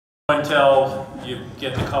Until you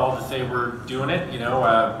get the call to say we're doing it, you know,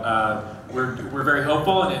 we're very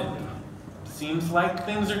hopeful, and it seems like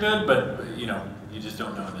things are good, but you know, you just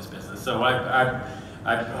don't know in this business. So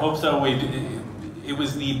I hope so. It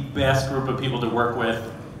was the best group of people to work with.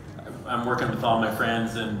 I'm working with all my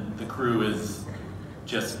friends, and the crew is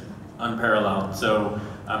just unparalleled. So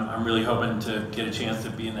I'm really hoping to get a chance to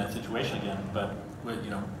be in that situation again. But you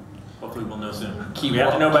know, hopefully we'll know soon. We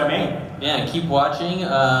have to know by May. Yeah, keep watching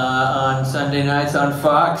on Sunday nights on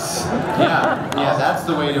Fox. Yeah, that's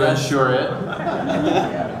the way to ensure it.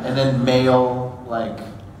 And then mail like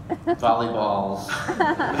volleyballs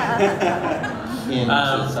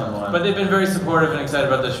into someone. But they've been very supportive and excited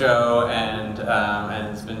about the show, and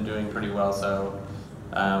it's been doing pretty well. So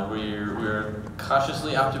we're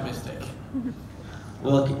cautiously optimistic.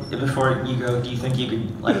 Well, before you go, do you think you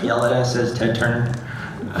could like yell at us as Ted Turner?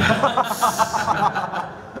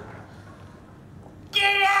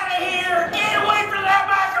 Get out of here! Get away from that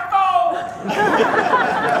microphone!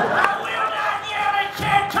 I will not yell at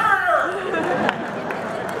Ted Turner!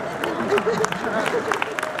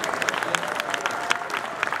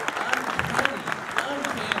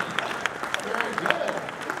 Uncanny. Very good.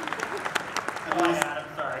 I'm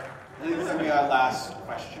sorry. I think somebody got last